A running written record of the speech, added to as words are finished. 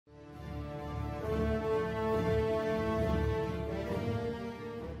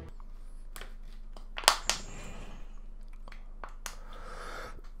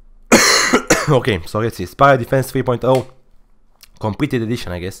Okay, so let's see. Spire Defense 3.0 completed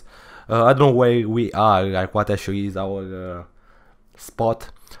edition, I guess. I don't know where we are, like what actually is our spot.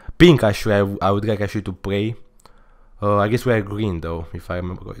 Pink, actually, I would like actually to play. I guess we are green though, if I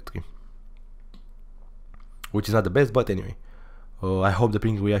remember correctly. Which is not the best, but anyway. I hope the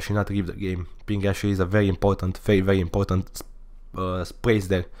pink will actually not leave the game. Pink actually is a very important, very important place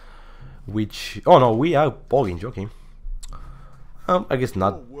there. Which, oh no, we are orange, okay. I guess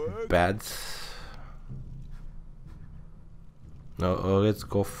not bad. Let's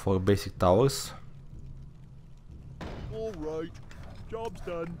go for basic towers. Alright, job's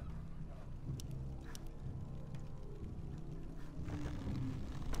done.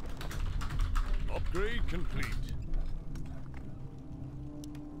 Upgrade complete.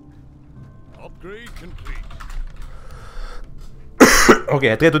 Upgrade complete.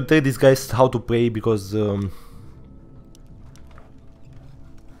 Okay, I try to tell these guys how to play because okay,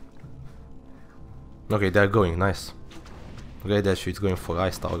 they're going, nice. Red actually is going for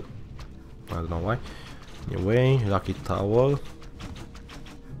ice tower. I don't know why. Anyway, lucky tower.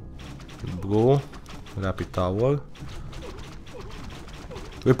 Blue, rapid tower.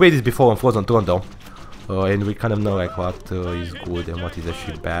 We played this before on Frozen Throne though, and we kind of know like what is good and what is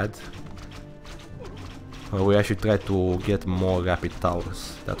actually bad. We actually try to get more rapid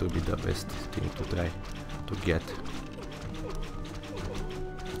towers. That would be the best thing to try to get.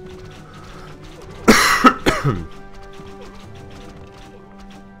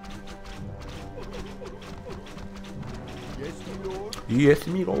 Yes,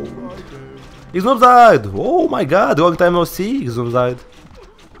 me lord. xWizard! Oh my god, long time no see, xWizard.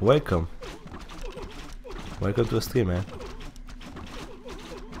 Welcome. Welcome to the stream, man.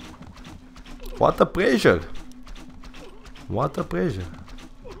 What a pleasure. What a pleasure.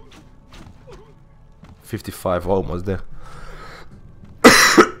 55, almost there.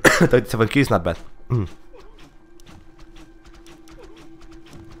 37 kills, not bad.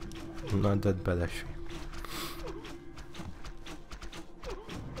 Not that bad actually.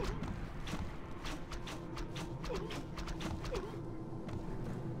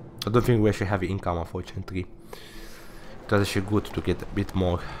 I don't think we actually have income, unfortunately. It was actually good to get a bit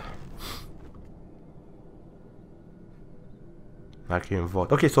more. I can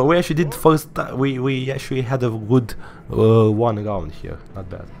vote. Okay, so we actually did first. We actually had a good one round here. Not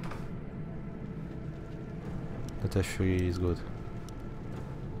bad. That actually is good.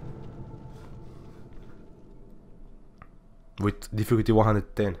 With difficulty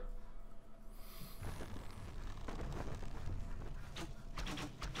 110.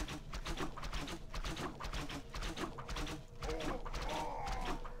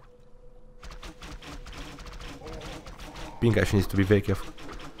 Pink actually needs to be very careful.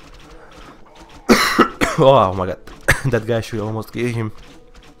 Oh my god, that guy should almost kill him.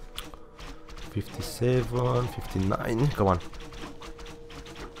 57, 59, come on.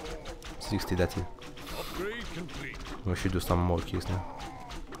 60, that's it. We should do some more kills now.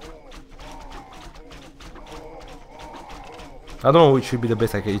 I don't know which should be the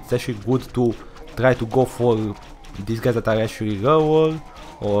best. Like, it's actually good to try to go for these guys that are actually lower,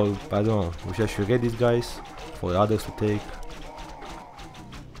 or I don't know, we should actually get these guys for others to take.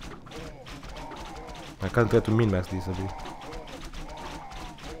 I can't try to min-max this a bit.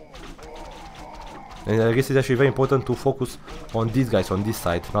 And I guess it's actually very important to focus on these guys on this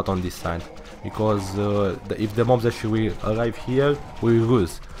side, not on this side. Because if the mobs actually arrive here, we will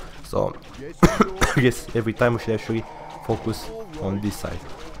lose. So, I guess every time we should actually focus on this side.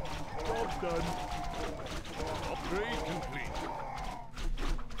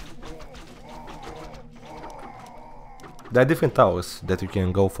 There are different towers that you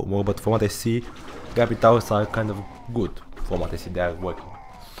can go for more, but from what I see, rapid towers are kind of good. From what I see, they are working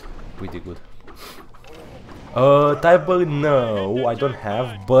pretty good. Tiber, no, I don't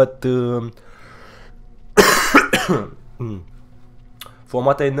have, but from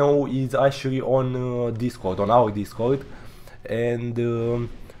what I know, is actually on Discord, on our Discord, and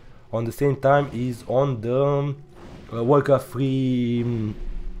on the same time is on the Warcraft III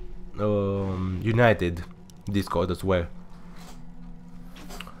United Discord as well.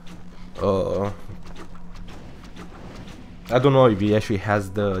 I don't know if he actually has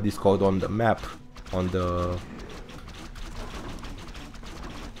the Discord on the map, on the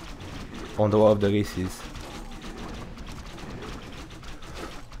World of the Races.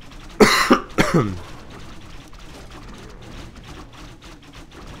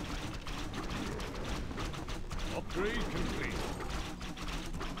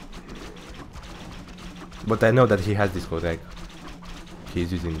 But I know that he has Discord, like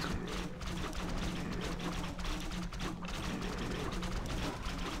he's using Discord.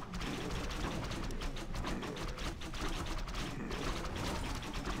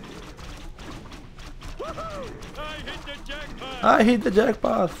 I hit the jackpot. I hit the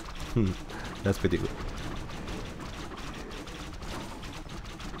jackpot! That's pretty good.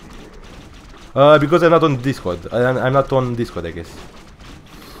 Because I'm not on Discord. I'm not on Discord, I guess.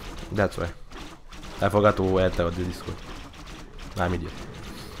 That's why. I forgot to enter the Discord. I'm idiot.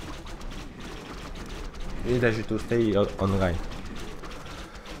 You need actually to stay online.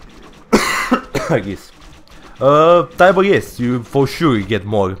 I guess. Tiber, yes, you for sure you get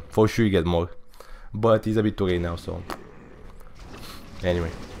more. For sure you get more. But it's a bit too late now, so.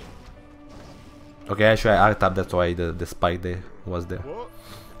 Anyway. Okay, actually I R-tapped, that's why the spike there was there. What?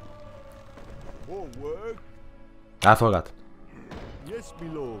 More work? I forgot. Yes, my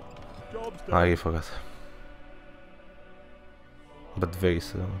lord. Job's I done. really forgot. But very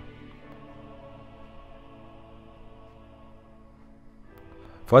slow.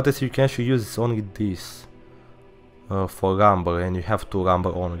 For this you can actually use only this for rumble, and you have to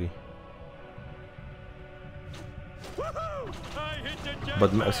rumble only. I hit the jackpot.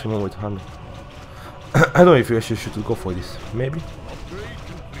 But maximum with 100. I don't know if you actually should go for this. Maybe? Upgrade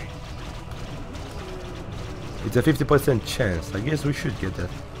complete. It's a 50% chance. I guess we should get that.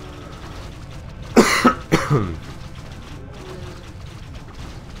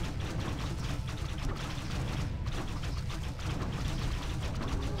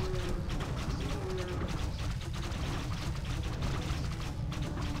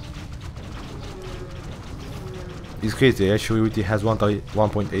 It's crazy, actually it has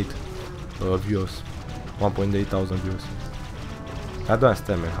 1.8 viewers. 1.8 thousand viewers. I don't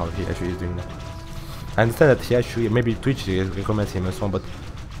understand, man, how he actually is doing that. I understand that he actually, maybe Twitch recommends him and so on, but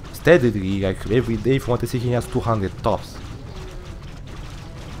steadily, like every day, if you want to see, he has 200 tops.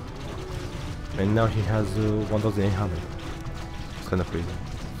 And now he has 1,800. It's kind of crazy.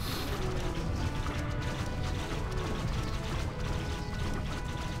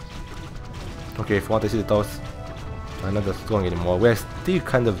 Okay, if you want to see the tops, I'm not that strong anymore. We're still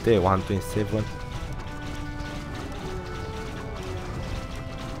kind of there, 127.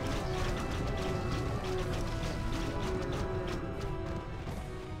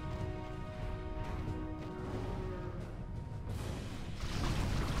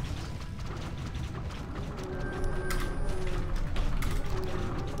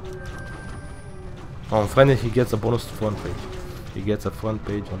 On Friday he gets a bonus front page. He gets a front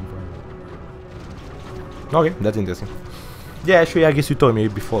page on Friday. Okay, that's interesting. Yeah, actually I guess you told me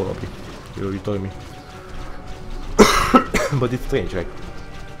before, Robbie. You told me. But it's strange, right?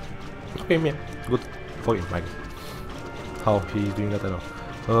 Okay, yeah, good for him, I guess. How he's doing that, I don't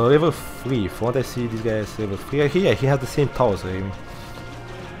know. Level 3, from what I see this guy is level 3. Yeah, he has the same towers, I mean.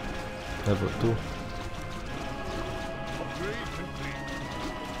 Level 2.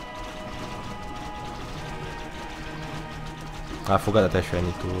 I forgot that actually I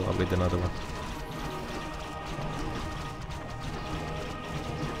need to upgrade another one.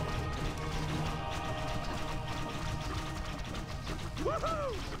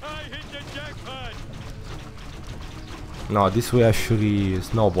 I hit the jackpot. No, this way actually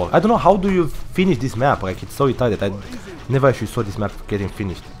snowball. I don't know how do you finish this map, like it's so retarded. I never actually saw this map getting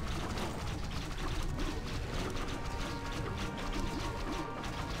finished.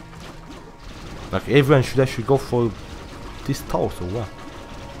 Like everyone should actually go for this tower or what?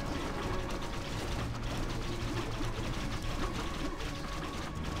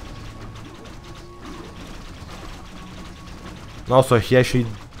 Also, he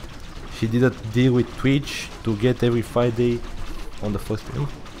didn't deal with Twitch to get every Friday on the first stream.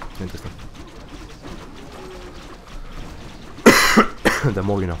 Interesting. The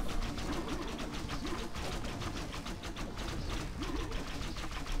more you know.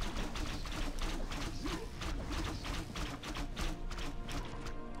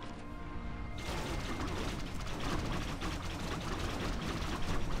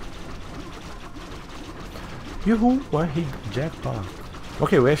 Yoo-hoo, why he jackpot?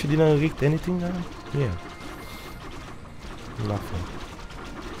 Okay, we actually didn't rig anything, yeah. Nothing.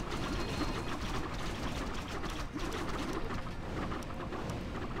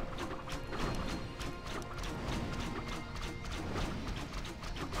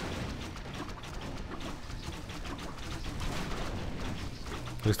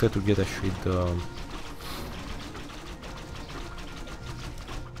 Let's try to get actually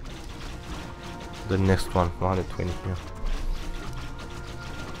the next one, 120 here.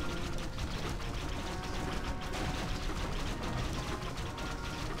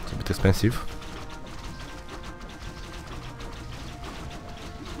 It's a bit expensive.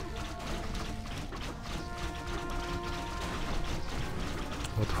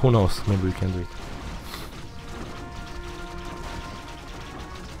 But who knows, maybe we can do it.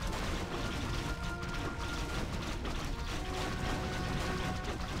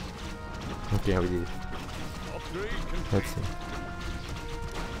 Okay, we did it. Upgrade complete. Let's see.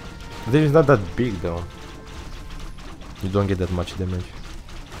 This is not that big though. You don't get that much damage.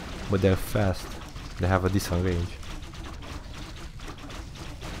 But they're fast. They have a decent range.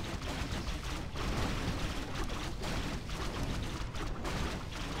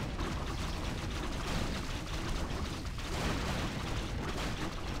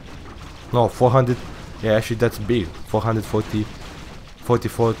 No, 400. Yeah, actually that's big. 440,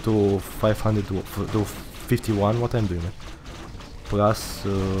 44 to 500 to 51. What I'm doing, man? Plus,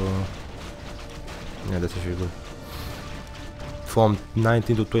 yeah, that's actually good. From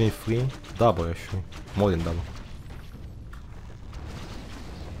 19 to 23, double actually, more than double.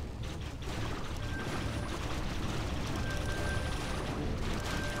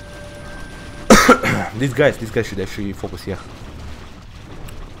 These guys should actually focus here.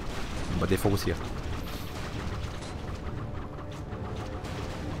 But they focus here.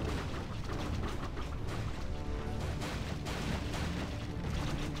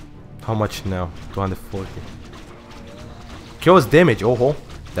 How much now? 240. Chaos damage, oh,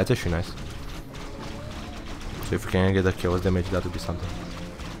 that's actually nice. So if we can get the chaos damage, that would be something.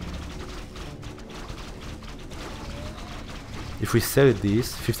 If we sell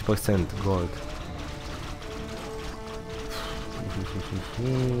this, 50% gold.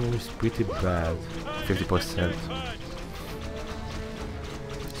 It's pretty bad. 50%.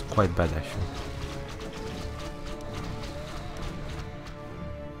 It's quite bad actually.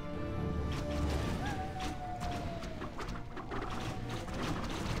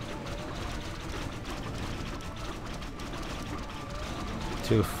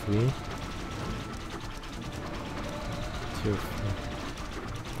 Tier 3. Tier 3.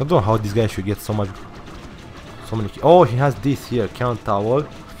 I don't know how this guy should get so much. So many. Oh, he has this here. Count tower.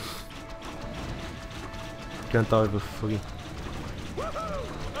 Count tower level 3.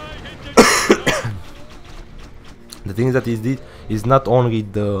 The thing is that is not only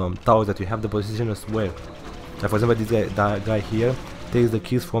the towers that you have the position as well. Like for example, this guy, that guy here takes the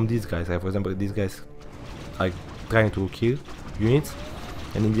kills from these guys. Like for example, these guys are trying to kill units,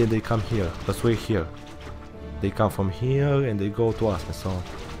 and in the end they come here. That's way here. They come from here and they go to us and so on.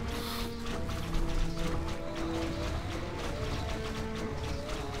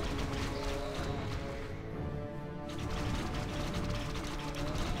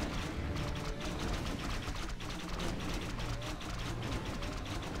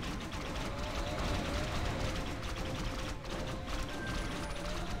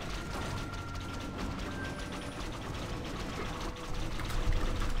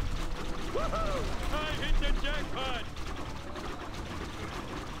 I hit the jackpot.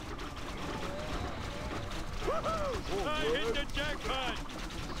 I hit the jackpot.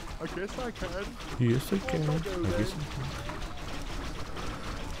 I guess I can. Yes, I can. I guess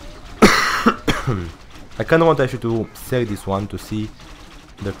I can. I kinda want actually to sell this one to see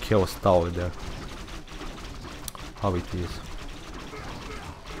the Chaos Tower there. How it is.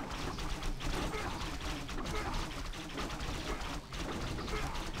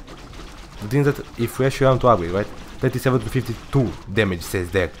 The thing is that if we actually want to upgrade, right? 37 to 52 damage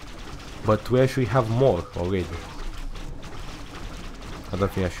says there. But we actually have more already. I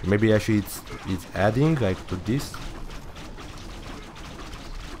don't think actually. Maybe actually it's adding like to this.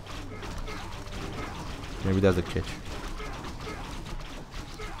 Maybe that's the catch.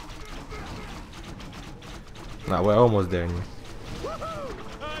 Nah, we're almost there anyway.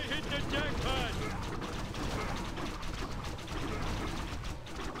 I hit the jackpot.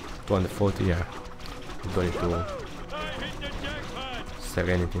 240, yeah. We don't need to I hit the jackpot. sell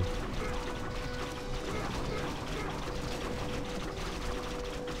anything.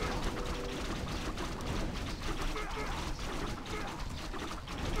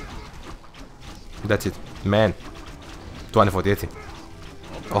 That's it, man. 240,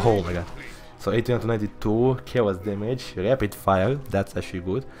 oh my god. So 18 to 92 chaos damage, rapid fire. That's actually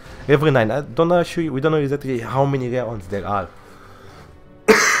good. Every 9. I don't know actually. We don't know exactly how many rare ones there are.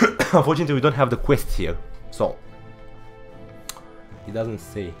 Unfortunately, we don't have the quest here, so it doesn't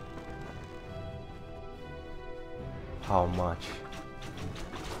say how much.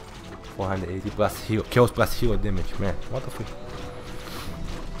 480 plus hero, chaos plus hero damage. Man, what the fuck?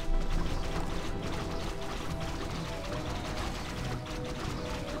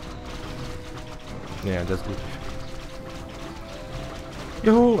 Yeah, that's good.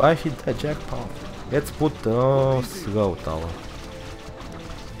 Yo, I hit that jackpot. Let's put the slow tower.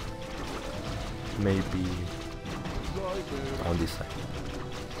 Maybe on this side.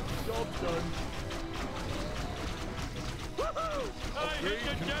 Job done. I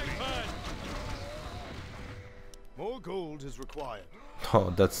hit the jackpot. More gold is required.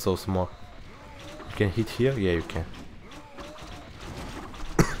 Oh, that's so small. can hit here? Yeah, you can.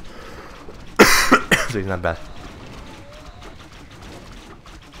 So it's not bad.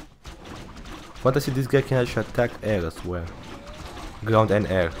 Fantasy, this guy can actually attack air as well. Ground and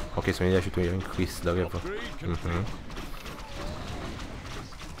air. Okay, so maybe I should increase the level.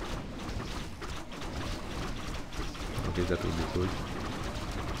 Okay, that would be good.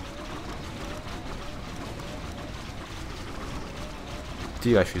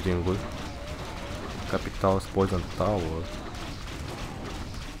 T actually doing good. Capital's poison tower.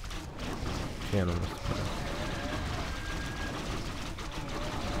 Yeah, no,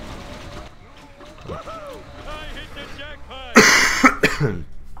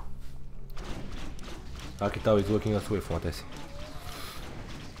 Akitao is working us way for what I see.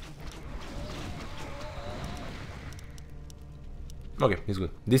 Okay, it's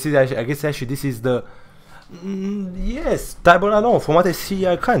good. This is actually, I guess actually this is the yes, type I know. From what I see,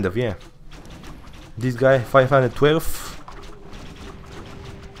 kind of, yeah. This guy 512.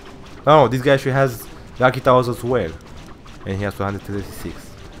 Oh, this guy actually has Lucky Towers as well, and he has 236.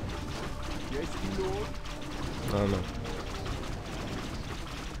 Yes, Lord. I don't know.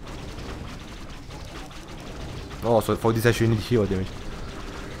 Oh, so for this actually you need hero damage.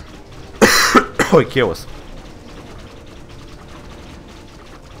 Oh, chaos.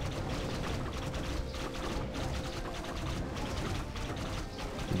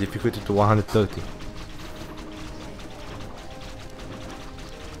 Difficulty to 130.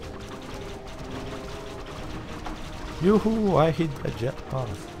 Yoo-hoo, I hit a jetpack.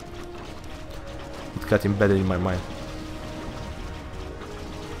 It got embedded in my mind.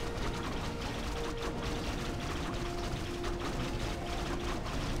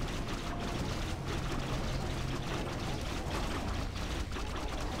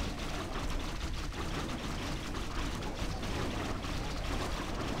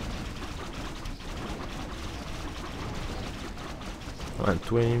 One,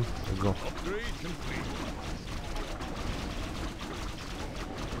 20, let's go.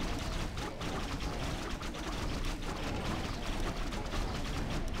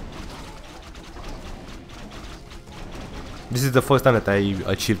 This is the first time that I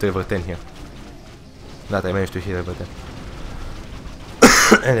achieved level 10 here. That I managed to hit level 10.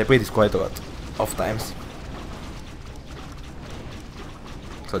 And I played this quite a lot of times.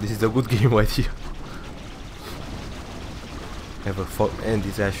 So this is a good game right here. Level 4, and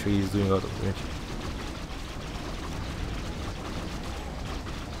this actually is doing a lot of damage.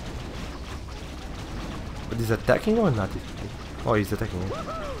 But he's attacking or not? Oh, he's attacking.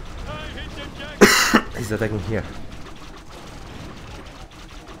 He's attacking here.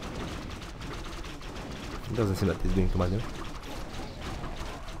 It doesn't seem that he's doing too much damage.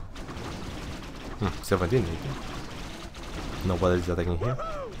 17 maybe. Nobody is attacking here.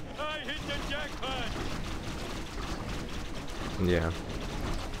 Yeah.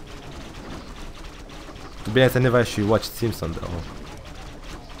 To be honest, I never actually watched Simpsons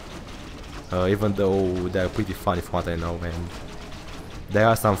though. Even though they're pretty funny from what I know, and there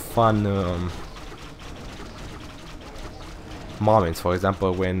are some fun moments. For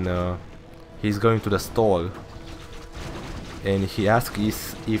example, when he's going to the store and he asks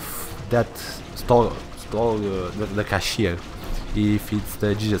if that the cashier, if it's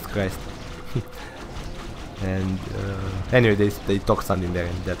the Jesus Christ. And anyway, they talk something there,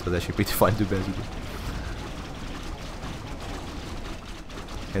 and that was actually pretty fun to be honest with you.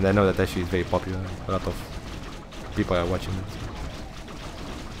 And I know that actually is very popular. A lot of people are watching it.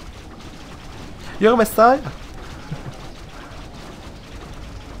 You're a Messiah!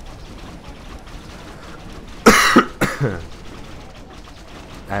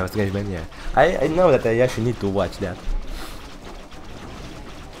 I was going to yeah. I know that I actually need to watch that.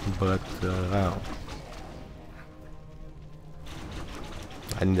 But I don't know.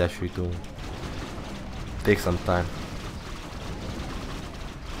 I need actually to take some time.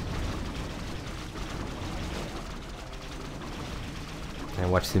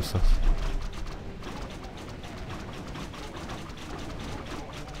 And watch Simpsons.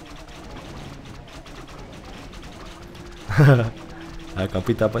 I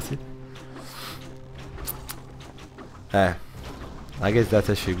complete opposite. I guess that's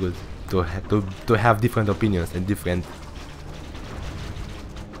actually good to have different opinions and different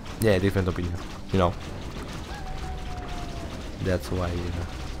opinions, you know. That's why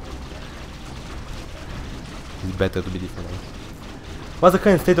it's better to be different. What's the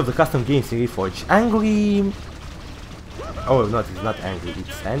current state of the custom games in Reforged? Angry... Oh, no, it's not angry,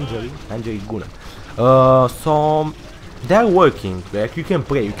 it's Angry Guna. So they're working. Like, you can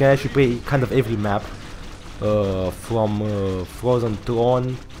actually play kind of every map from Frozen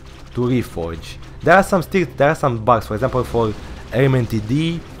Throne to Reforged. There are some bugs. For example, for element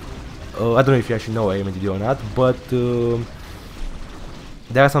TD, I don't know if you actually know element TD or not, but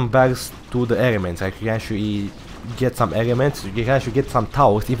there are some bugs to the elements. Like you can actually get some elements, you can actually get some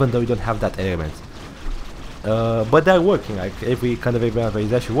towers even though you don't have that element. But they're working. Like every kind of event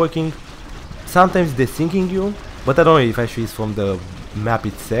is actually working. Sometimes they're syncing you, but I don't know if actually it's from the map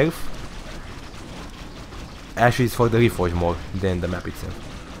itself. Actually, it's for the Reforged more than the map itself.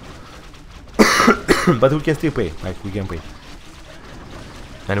 But we can still play, like we can play.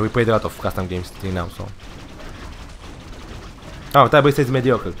 And we played a lot of custom games till now, so. Oh, Table says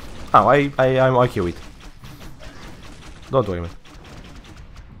mediocre. Oh, I'm okay with. Don't worry, man.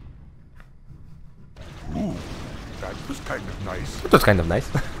 Ooh, that was kind of nice. It was kind of nice.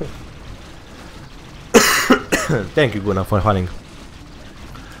 Thank you, Gunnar, for running.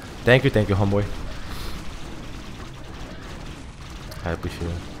 Thank you, homeboy. I appreciate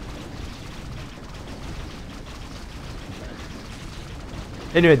it.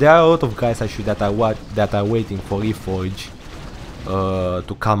 Anyway, there are a lot of guys actually that are waiting for Reforged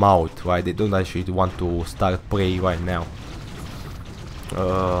to come out, right? They don't actually want to start play right now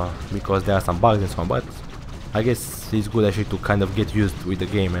because there are some bugs and so on. But I guess it's good actually to kind of get used with the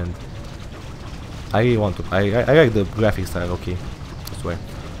game, and I really want to. I like the graphics style. Okay, I swear.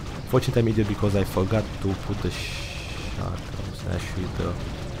 Fortunately, I'm idiot because I forgot to put the shadows. Actually, the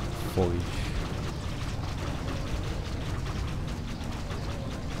foliage.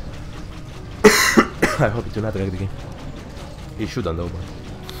 I hope it will not lag the game. It shouldn't though, but...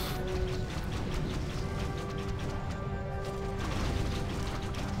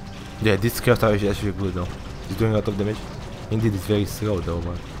 Yeah, this character is actually good though. He's doing a lot of damage. Indeed, it's very slow though,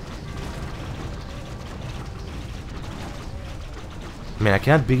 but... Man, I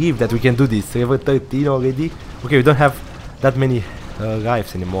cannot believe that we can do this. Level 13 already? Okay, we don't have that many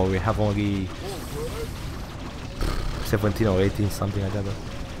lives anymore. We have only... 17 or 18, something like that.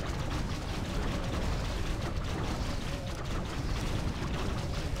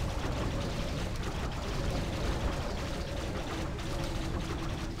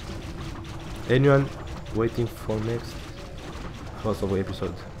 Anyone waiting for next crossover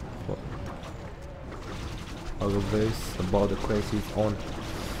episode for all of this about the crisis on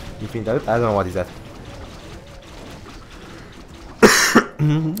Infinite? I don't know what is that.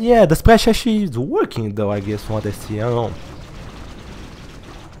 Yeah, the splash actually is working though, I guess, from what I see. I don't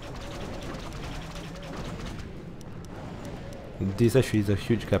know. This actually is a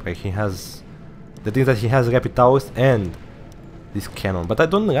huge gap. Like he has the things that he has rapid towers and this cannon, but I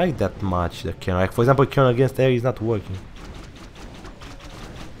don't like that much the cannon. Like for example, cannon against air is not working.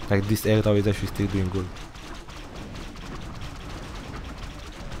 Like this air tower is actually still doing good.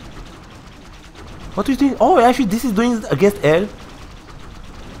 What are you doing? Oh, actually this is doing against air.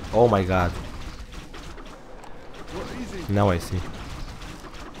 Oh my god. Now I see.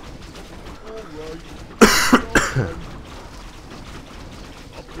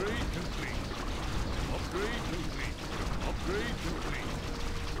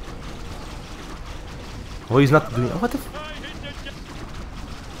 Oh, he's not doing. What the f?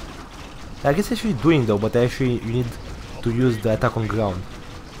 I guess actually doing though, but actually you need to use the attack on ground.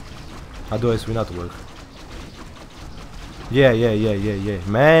 Otherwise, it will not work. Yeah.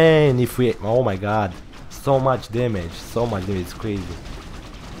 Man, if we. Oh my god. So much damage. So much damage. It's crazy.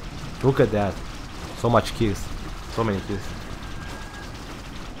 Look at that. So much kills. So many kills.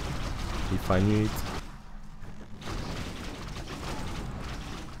 If I knew it.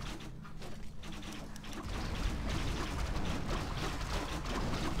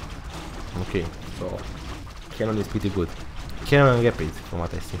 Okay, so cannon is pretty good. Cannon and rapid, from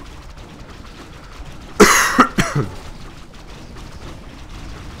what I see.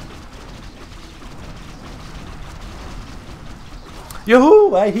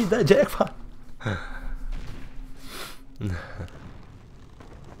 Yoo-hoo! I hit the jackpot!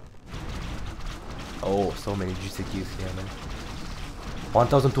 Oh, so many juicy kills here, man.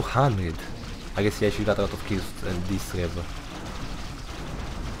 1200! I guess he actually got a lot of kills in this level.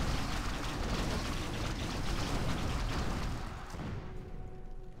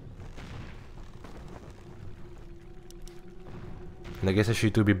 And I guess actually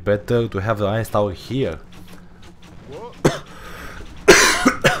it would be better to have the iron tower here.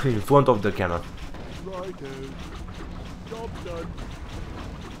 In front of the cannon. Right, job done.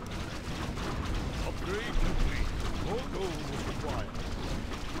 Upgrade complete. More gold is required.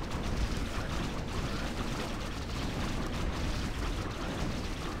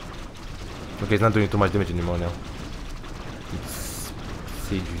 Okay, it's not doing too much damage anymore now. It's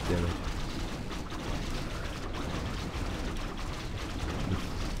siege damage.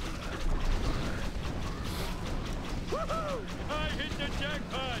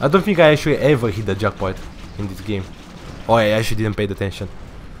 I don't think I actually ever hit the jackpot in this game. Oh, I actually didn't pay attention.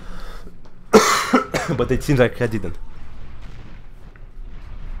 But it seems like I didn't.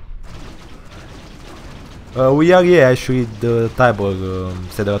 We are here actually, the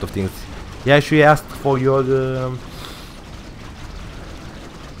Tybor said a lot of things. He actually asked for your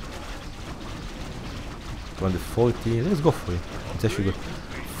on the 40, let's go for it. It's actually good.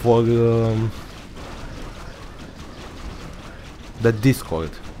 For the Discord.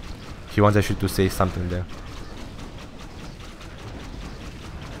 He wants actually to say something there.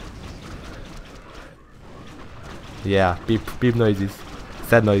 Yeah, peep noises.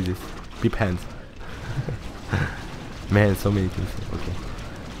 Sad noises. Peep hands. Man, so many things. Okay.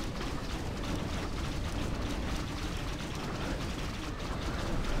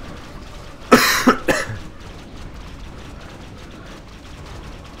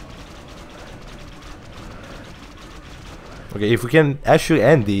 Okay, if we can actually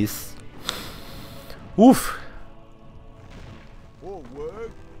end this. Oof!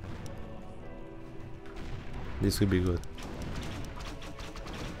 This will be good.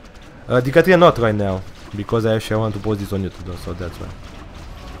 Decatria not right now, because I actually want to post this on YouTube, so that's why.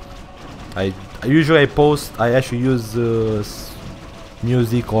 I usually post. I actually use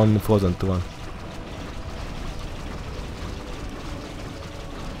music on Frozen 2.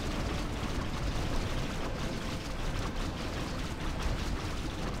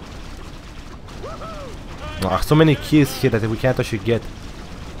 So many kills here that we can't actually get.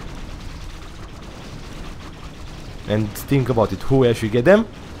 And think about it, who actually get them?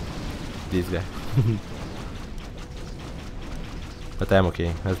 This guy. But I'm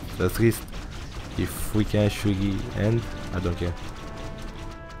okay. At least if we can actually end, I don't care.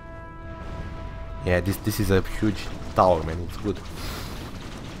 Yeah, this is a huge tower, man. It's good.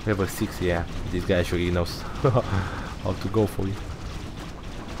 Level 6, yeah. This guy actually knows how to go for it.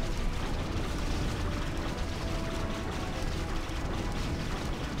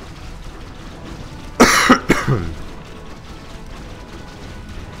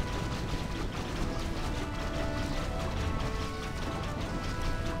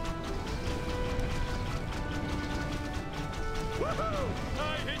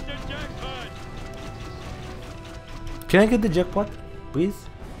 Can I get the jackpot, please?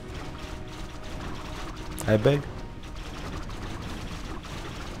 I beg.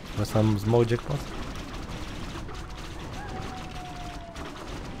 For some small jackpot.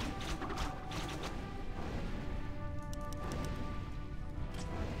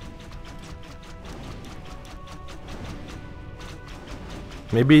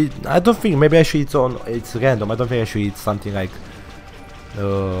 Maybe I don't think. Maybe actually it's random. I don't think actually it's something like.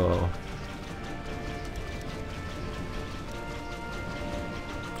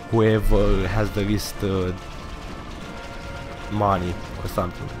 Whoever has the least money or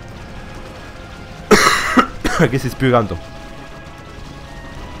something. I guess it's pure random.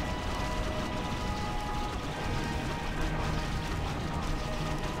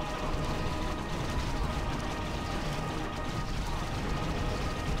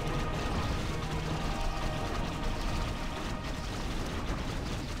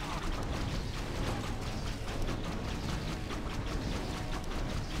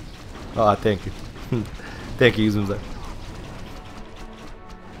 Ah, thank you. Thank you, xWizard.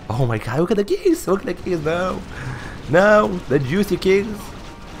 Oh my god, look at the keys! Look at the keys now! No! The juicy keys!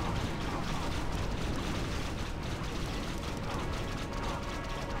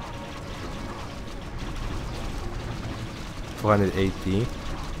 $480.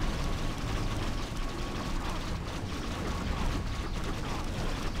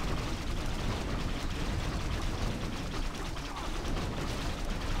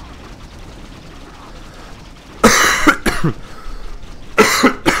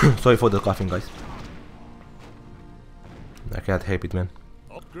 Sorry for the coughing, guys. I can't help it, man.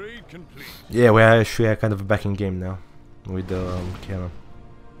 Upgrade complete. Yeah, we are actually kind of back in game now with the cannon.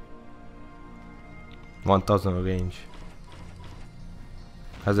 1000 range.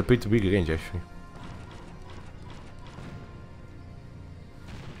 Has a pretty big range actually.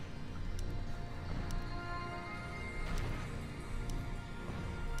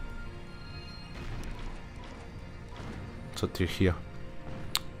 So till here.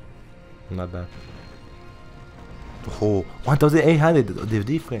 Not bad. Oh, 1800, the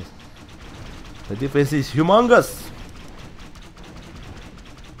difference. The difference is humongous.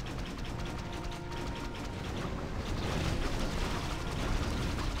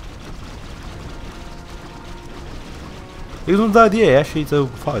 It's not the idea, actually it's a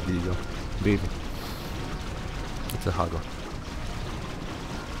hard video. Baby. It's a hard one.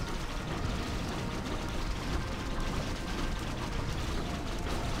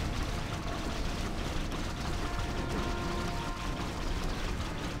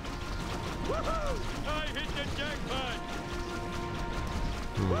 I hit the jackpot.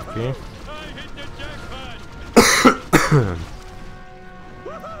 Okay. I hit the jackpot.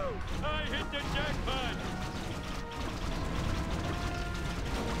 I hit the jackpot.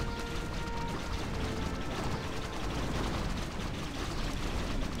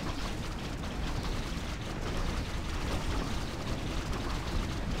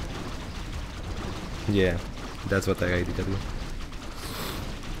 Yeah, that's what I did.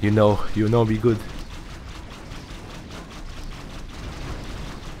 You know me good.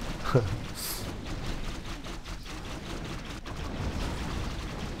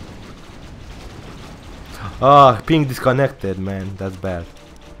 Ah, ping disconnected, man. That's bad.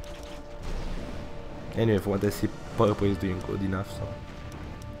 Anyway, for what I see, purple is doing good enough, so.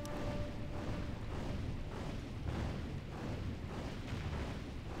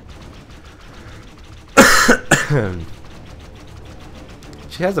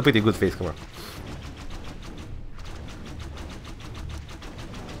 She has a pretty good face, come on.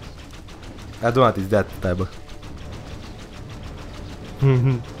 I don't know what is that type of.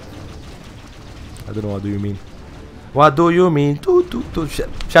 I don't know what do you mean. What do you mean?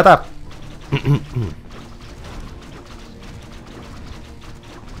 Shut up! I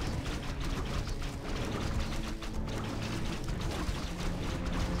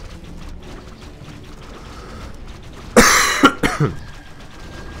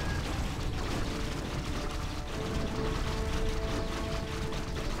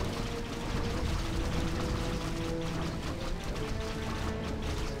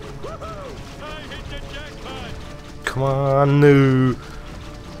hit the jackpot. Come on, no.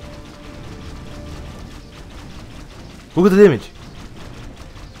 Look at the damage.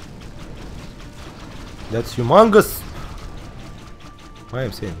 That's humongous. Why am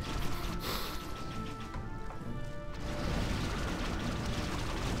I saying this?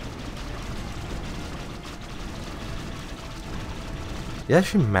 Yeah,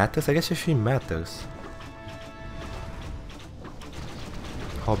 she matters. I guess she matters.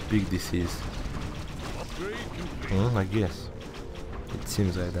 How big this is. I guess. It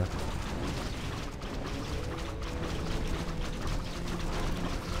seems like that.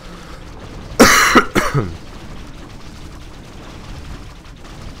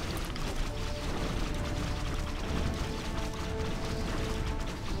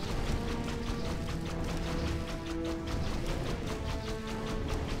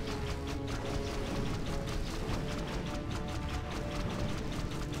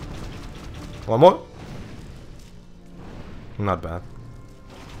 One more? Not bad.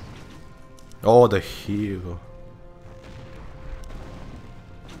 Oh, the hero.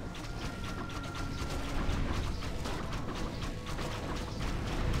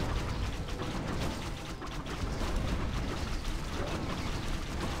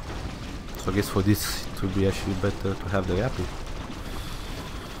 So I guess for this it would be actually better to have the rapid.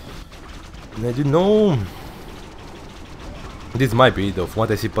 And I didn't know. This might be though. From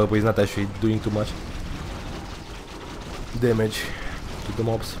what I see, purple is not actually doing too much damage to the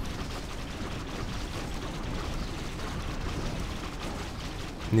mobs.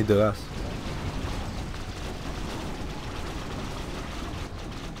 Neither us.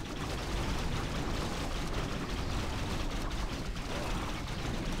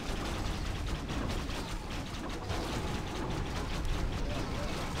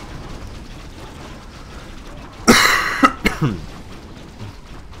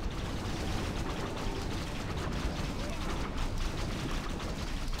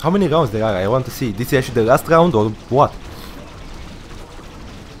 How many rounds there are? I want to see. This is actually the last round or what?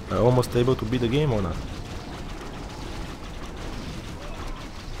 Are you almost able to beat the game or not?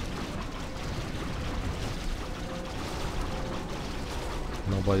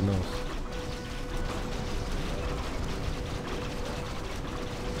 Nobody knows.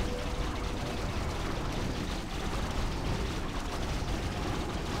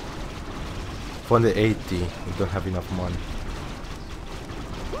 For the 80, we don't have enough money.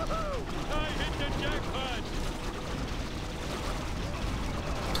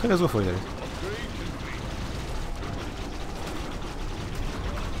 Let's go for it.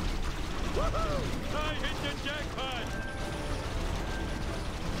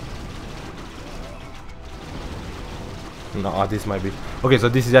 No, this might be. Okay, so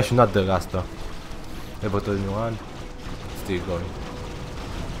this is actually not the last though. About the new one. Still going.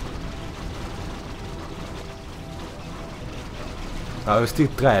 I will still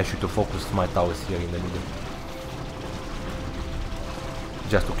try actually to focus my towers here in the middle.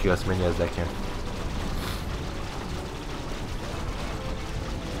 Just to kill as many as I can.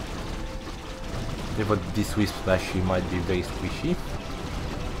 Yeah, but this wisp actually might be very squishy.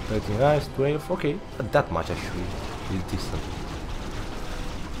 13 rice, 12, okay, not that much actually, it's decent.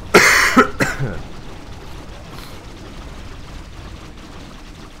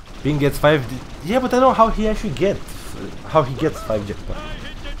 Ping gets 5, yeah, but I don't know how he actually gets 5 jackpot. I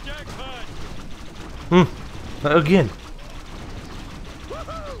hit the jackpot. Again. I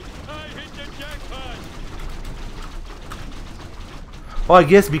hit the jackpot. Oh, I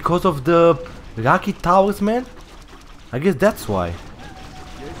guess because of the lucky towers, man? I guess that's why.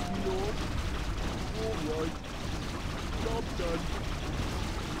 Yes, my lord. All right. Job done.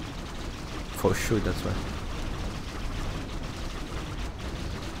 For sure, that's why.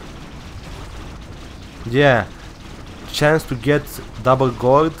 Yeah. Chance to get double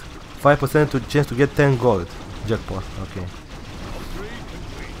gold, 5% to chance to get 10 gold. Jackpot, okay.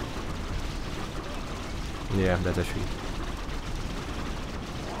 Yeah, that's actually.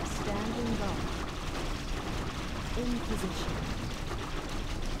 Standing guard. In position.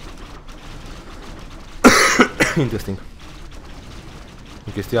 Interesting.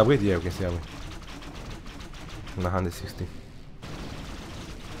 You can still upgrade? Yeah, you can still upgrade. 160.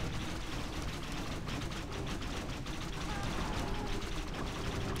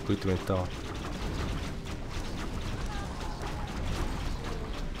 Equipment tower.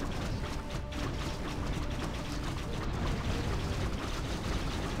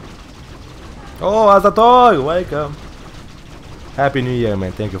 Oh, Azator! Welcome! Happy New Year,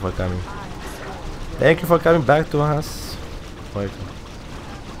 man. Thank you for coming. Thank you for coming back to us. Welcome.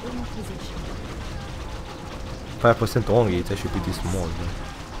 In position. 5% only, it's actually pretty small. Man.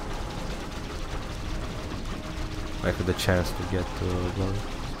 Like the chance to get gold.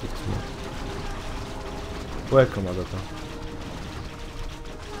 It's pretty small. Welcome, Azator.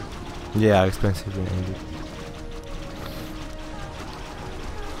 Yeah, expensive indeed.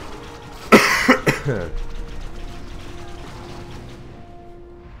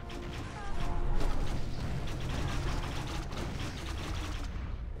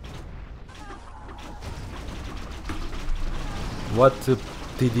 What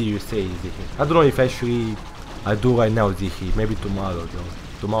TD you say, Zihi? I don't know if actually I do right now, Zihi. Maybe tomorrow, though.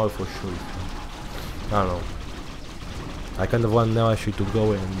 Tomorrow for sure. I don't know. I kind of want now actually to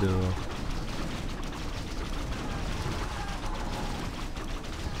go and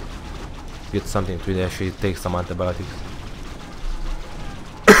get something to actually take some antibiotics.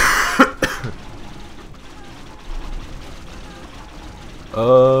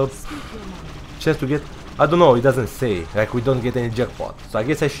 Chance to get, I don't know, it doesn't say, like we don't get any jackpot, so I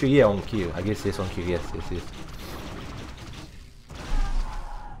guess actually yeah, on kill, I guess yes on kill, yes.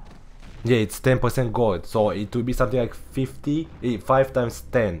 Yeah, it's 10% gold, so it will be something like 50, 5 times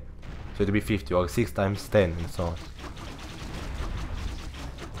 10, so it will be 50, or 6 times 10 and so on.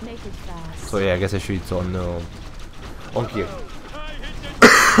 Make it fast. So yeah, I guess actually it's on kill. I hit the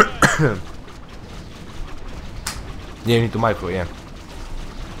jackpot. Yeah, you need to micro, yeah.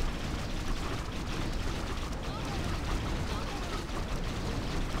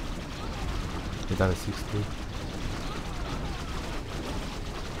 It's done at 60.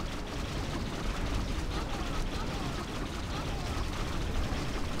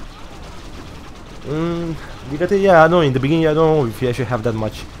 Because yeah, I know in the beginning I don't know if you actually have that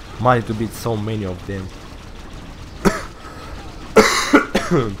much money to beat so many of them.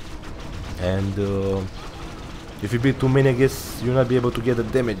 And if you beat too many, I guess you'll not be able to get the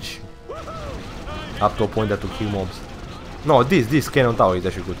damage up to a point that to kill mobs. No, this cannon tower is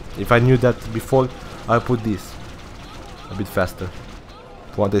actually good. If I knew that before, I'll put this a bit faster.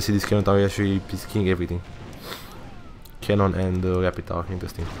 Once I see this cannon tower, actually is killing everything. Cannon and rapid tower,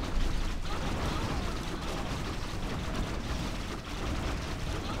 interesting.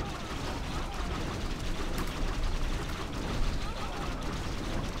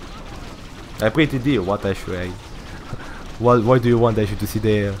 I pray to deal. What actually? Why do you want actually to see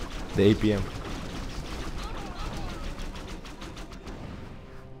the APM?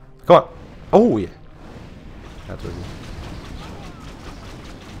 Come on! Oh yeah, that was it.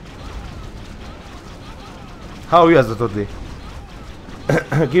 How are you as a today?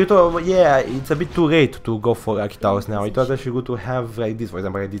 Kirito, yeah, it's a bit too late to go for Aki Towers now. It was actually good to have like this, for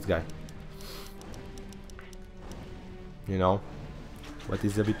example, like this guy. You know, but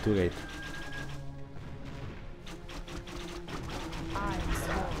it's a bit too late.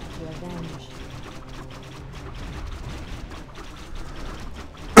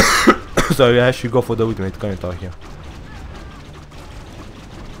 So I actually go for the ultimate current out here.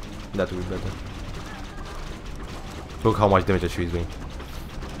 That will be better. Look how much damage actually is doing.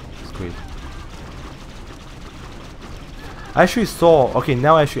 It's great. I actually saw, okay,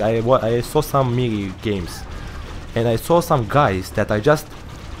 now actually I saw some melee games, and I saw some guys that are just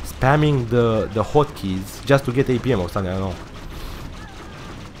spamming the hotkeys just to get APM or something. I don't know.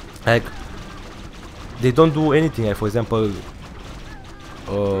 Like they don't do anything. Like for example,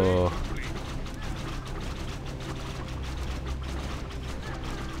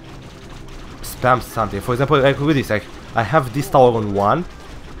 spam something. For example, like with this, like I have this tower on 1,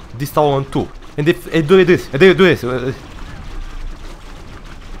 this tower on 2, and they do this, and they do this,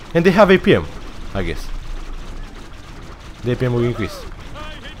 and they have APM, I guess. The APM will increase. I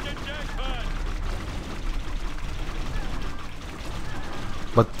hit the jackpot.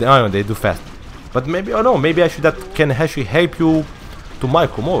 But I don't know, they do fast. But maybe, I don't know, maybe I should that can actually help you to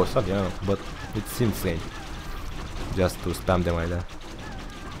micro more or something, I don't know. But it seems strange. Just to spam them like that.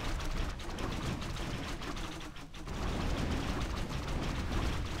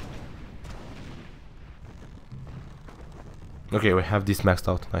 Okay, we have this maxed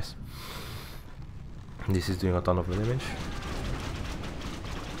out, nice. This is doing a ton of damage.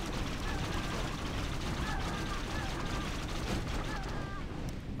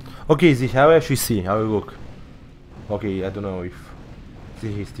 Okay, see, I will actually see, I will look. Okay, I don't know if...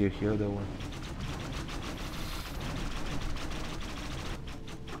 See, he's still here, that one.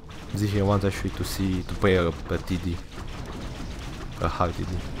 See, he wants actually to see, to play a TD. A hard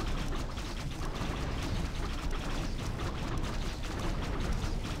TD.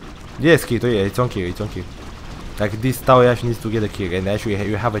 Yes, Kirito, yeah, it's on kill, it's on kill. Like this tower actually needs to get a kill, and actually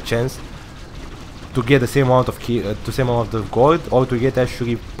you have a chance to get the same amount of kill, to same amount of gold, or to get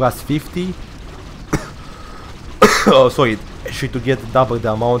actually plus 50. Oh, sorry, actually to get double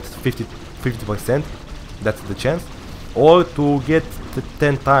the amount, 50%. That's the chance, or to get the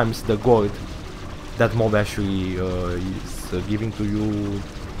 10 times the gold that mob actually is giving to you.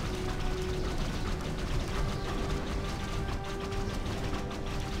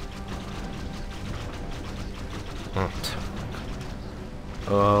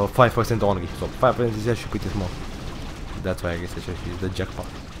 5% only, so 5% is actually pretty small. That's why I guess it's actually the jackpot.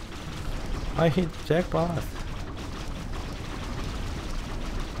 I hit jackpot.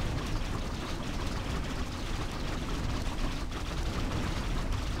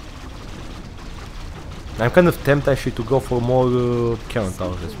 I'm kind of tempted actually to go for more cannon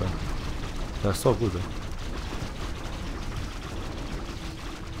towers as well. They're so good though.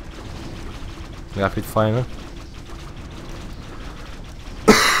 Rapid fire.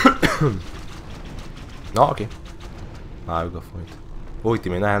 No, okay. I will go for it.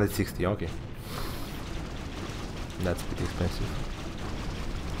 Ultimate 960, okay. That's pretty expensive.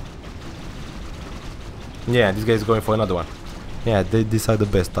 Yeah, this guy is going for another one. Yeah, these are the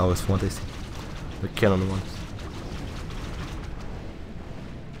best towers from what I see. The cannon ones.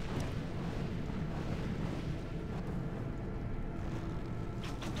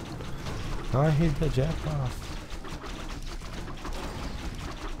 I hit the jackpot.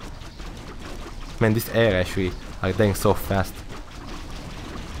 Man, this air actually are dying so fast.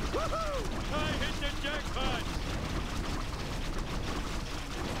 I hit the jackpot.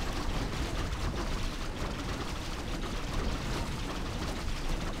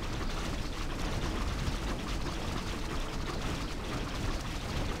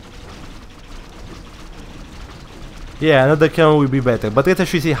 Yeah, another cannon will be better, but let's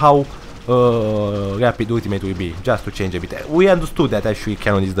actually see how rapid ultimate will be, just to change a bit. We understood that actually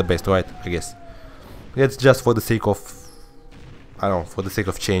cannon is the best, right? I guess. Let's just for the sake of, I don't know, for the sake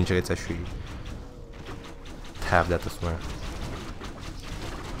of change, let's actually have that as well.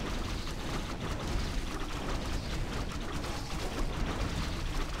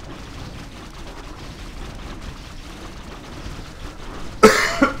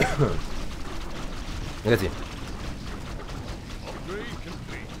 Let's see.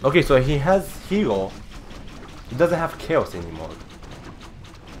 Okay, so he has hero. He doesn't have chaos anymore.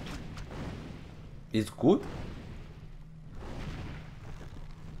 It's good.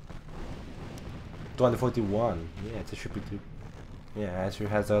 241. Yeah, it's actually pretty. Yeah, actually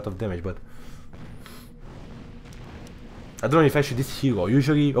has a lot of damage, but I don't know if actually this hero.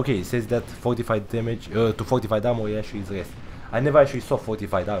 Usually, okay, it says that 45 damage to 45 armor actually is less. I never actually saw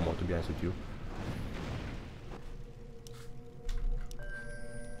 45 armor, to be honest with you.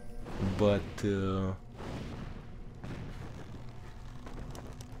 But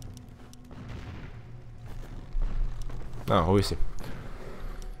oh, we'll see.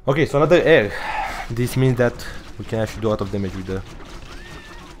 Okay, so another air. This means that we can actually do a lot of damage with the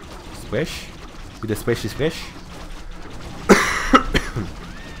splash. With the splashy splash.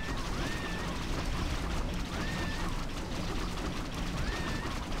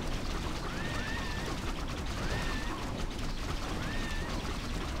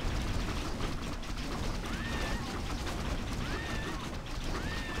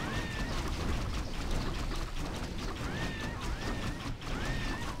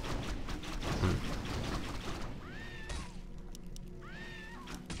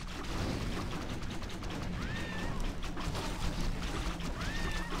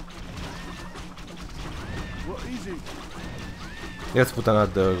 What is it? Let's put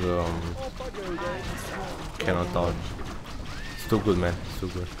another cannon tower. It's too good, man. It's too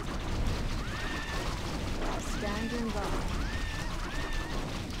good. Standing guard.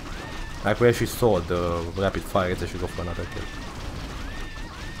 Like we actually saw the rapid fire. Let's actually go for another kill.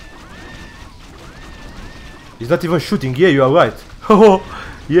 He's not even shooting. Yeah, you are right. Oh,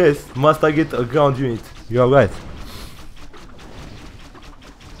 yes. Must I get a ground unit? You are right.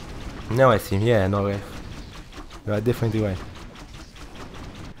 Now I see him. Yeah, no way. You are definitely right.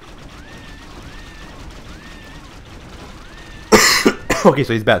 Okay,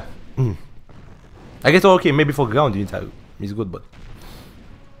 so it's bad. I guess okay, maybe for ground units it's good, but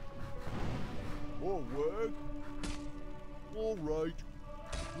More work? All right.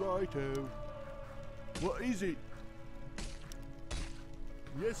 Righto. What is it?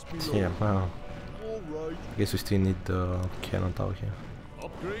 Yes, my lord. yeah, wow. All right. I guess we still need the cannon tower here.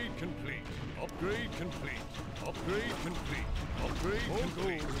 Upgrade complete. Upgrade complete. Upgrade complete. Upgrade More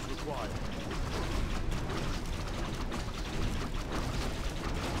complete. gold is required.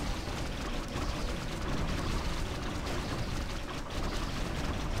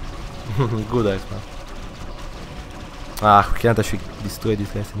 Good eyes, man. Ah, we can't actually destroy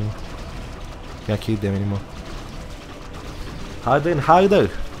these guys anymore. Can't kill them anymore. Harder and harder!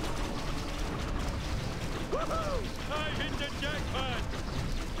 I hit the jackpot.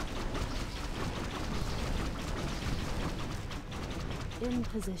 In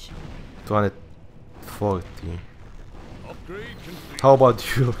position. 240. Upgrade complete. How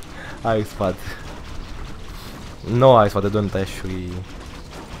about you, Icepad? No, Icepad, I don't actually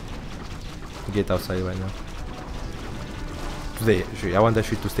get outside right now. Today, actually, I want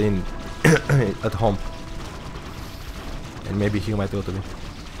actually to stay in at home. And maybe heal my turtle.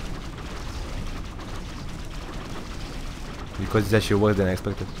 Because it's actually worse than I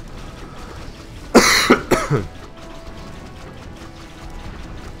expected.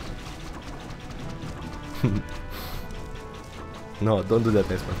 No, don't do that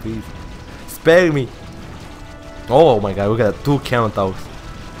next one, please. Spare me! Oh my god, look at that, 2 cannon towers.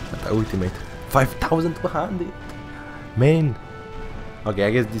 That ultimate. 5,200! Man! Okay,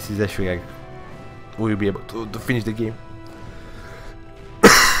 I guess this is actually like... we'll be able to finish the game.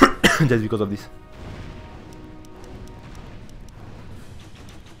 Just because of this.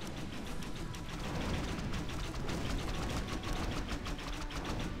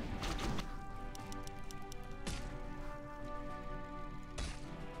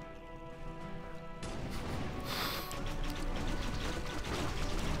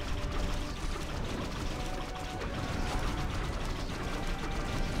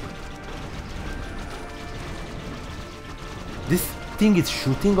 This thing is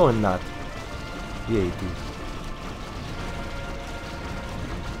shooting or not? Yeah, it is.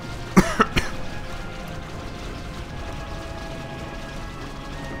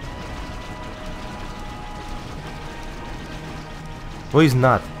 Or is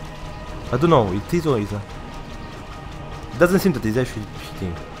not? I don't know, it is or is not. It doesn't seem that it's actually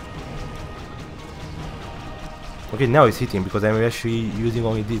hitting. Okay, now it's hitting because I'm actually using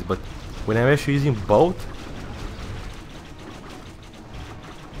only this, but when I'm actually using both,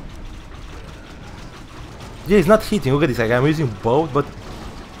 yeah, it's not hitting. Look at this. Like I'm using both, but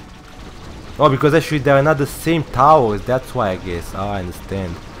oh, because actually they are not the same towers. That's why I guess. Ah, I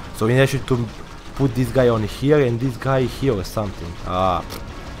understand. So we need actually to put this guy on here and this guy here or something. Ah,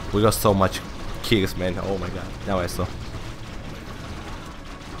 we got so much kills, man. Oh my god. Now I saw.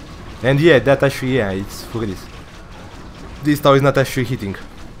 And yeah, that actually, yeah, it's look at this. This tower is not actually hitting.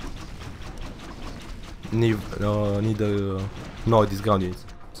 Neither. No, this ground units.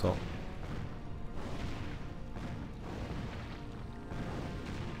 So.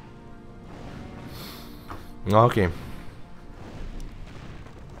 Okay.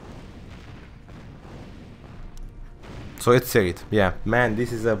 So let's sell it. Yeah, man,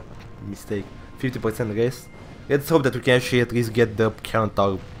 this is a mistake. 50% race. Let's hope that we can actually at least get the cannon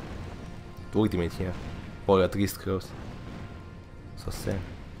tower ultimate here. Or at least close. So sad.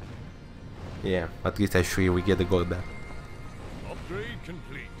 Yeah, at least actually we get the gold back. Upgrade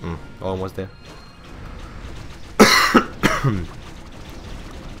complete. Almost there.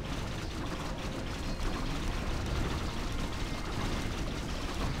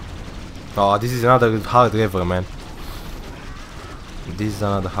 Oh, this is another hard river, man. This is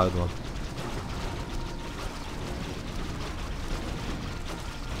another hard one.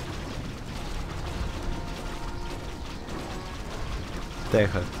 Take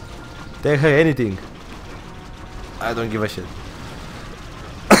her. Take her anything. I don't give a shit.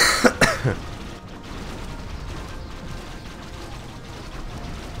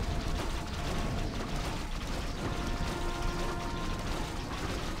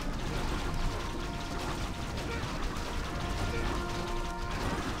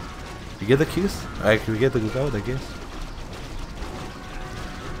 get the kills? Like, we get the result, I guess.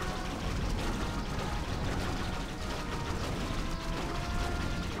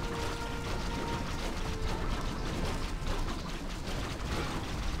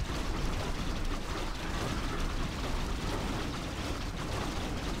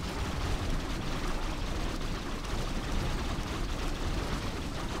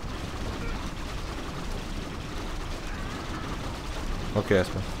 Okay, that's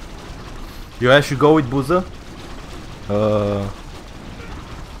fine. You actually go with Boozer? To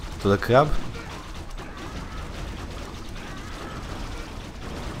the crab?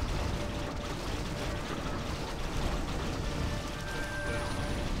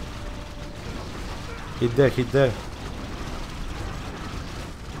 Hit there, hit there.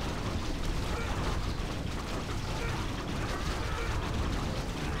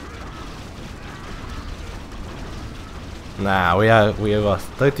 Nah, we lost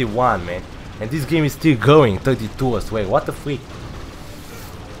 31, man, and this game is still going. 32 as well. What the freak?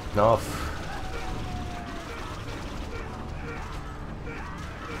 No.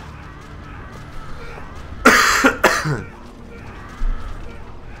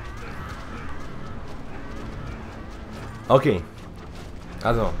 Okay,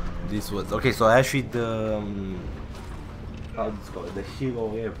 I don't know. This was okay. So actually, the how this called, the hero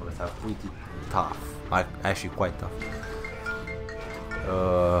levels are pretty tough. Like actually quite tough.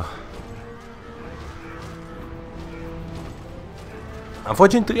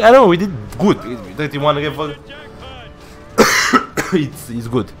 Unfortunately, I don't know, we did good. 31 level. it's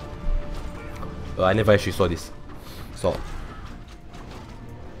good. I never actually saw this. So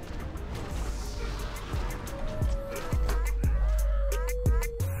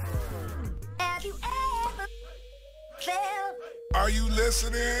Are you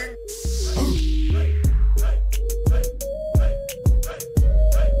listening?